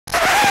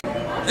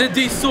The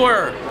D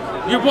Sawyer.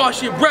 You're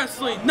watching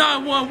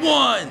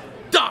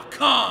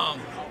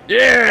Wrestling911.com.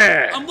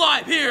 Yeah! I'm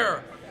live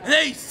here in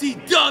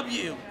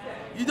ACW.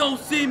 You don't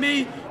see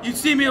me, you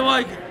see me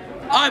like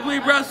I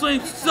Believe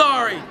Wrestling.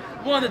 Sorry.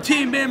 One of the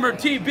team member,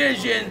 Team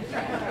Vision,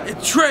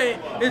 and train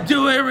and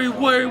do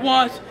everywhere he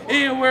wants,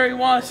 anywhere he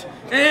wants,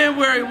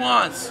 anywhere he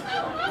wants.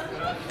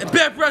 And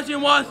best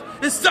wrestling wants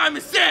is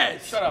Simon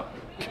Sanchez. Shut up.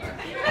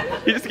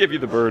 He just gave you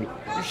the bird.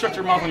 You shut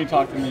your mouth when you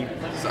talk to me.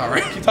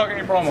 Sorry. Keep talking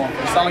your promo.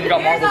 You sound like you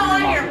got marbles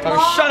in your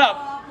mouth. Shut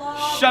up.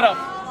 Shut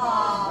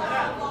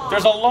up.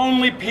 There's a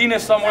lonely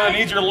penis somewhere that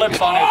needs your lips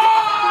on it.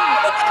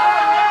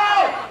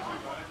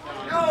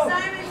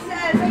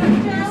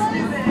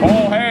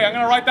 Oh, hey, I'm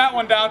gonna write that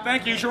one down.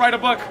 Thank you. You should write a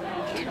book.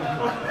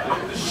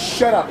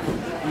 Shut up.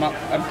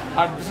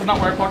 This is not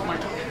where I park my.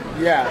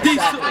 Yeah.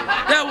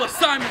 That was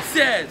Simon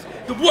Says,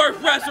 the worst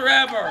wrestler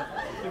ever.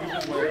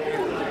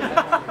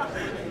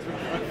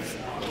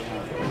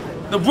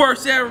 The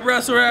worst ever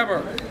wrestler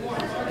ever.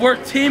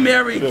 Worst team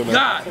ever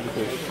got. Keep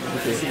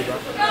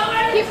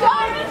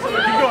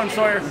going,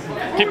 Sawyer.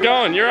 Keep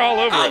going. You're all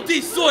over I'm it. D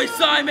Soy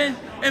Simon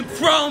and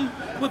from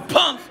with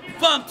pumps,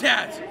 thumb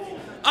tats.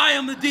 I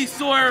am the D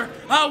Sawyer.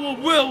 I will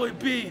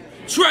be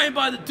trained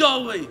by the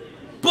Dolly,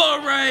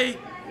 Blu-ray,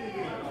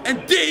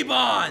 and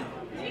D-Bon,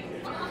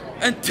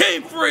 and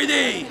Team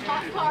 3D.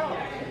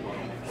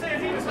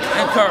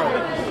 And Carl.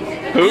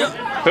 Who? You,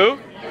 Who?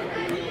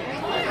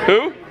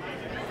 Who?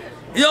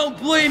 you don't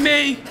believe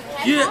me?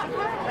 You,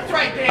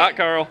 Hot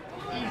Carl.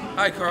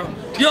 hi Carl.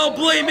 You don't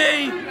believe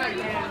me?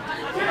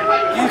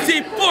 You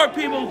see 4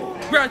 people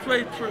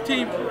graduate for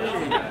Team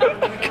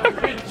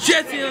 3D.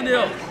 Jesse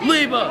O'Neill,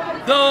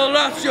 Leva, the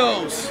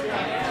Lachos.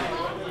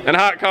 And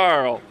Hot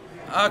Carl.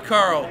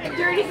 Carl.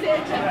 Dirty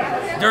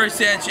Sanchez. Dirty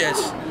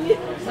Sanchez.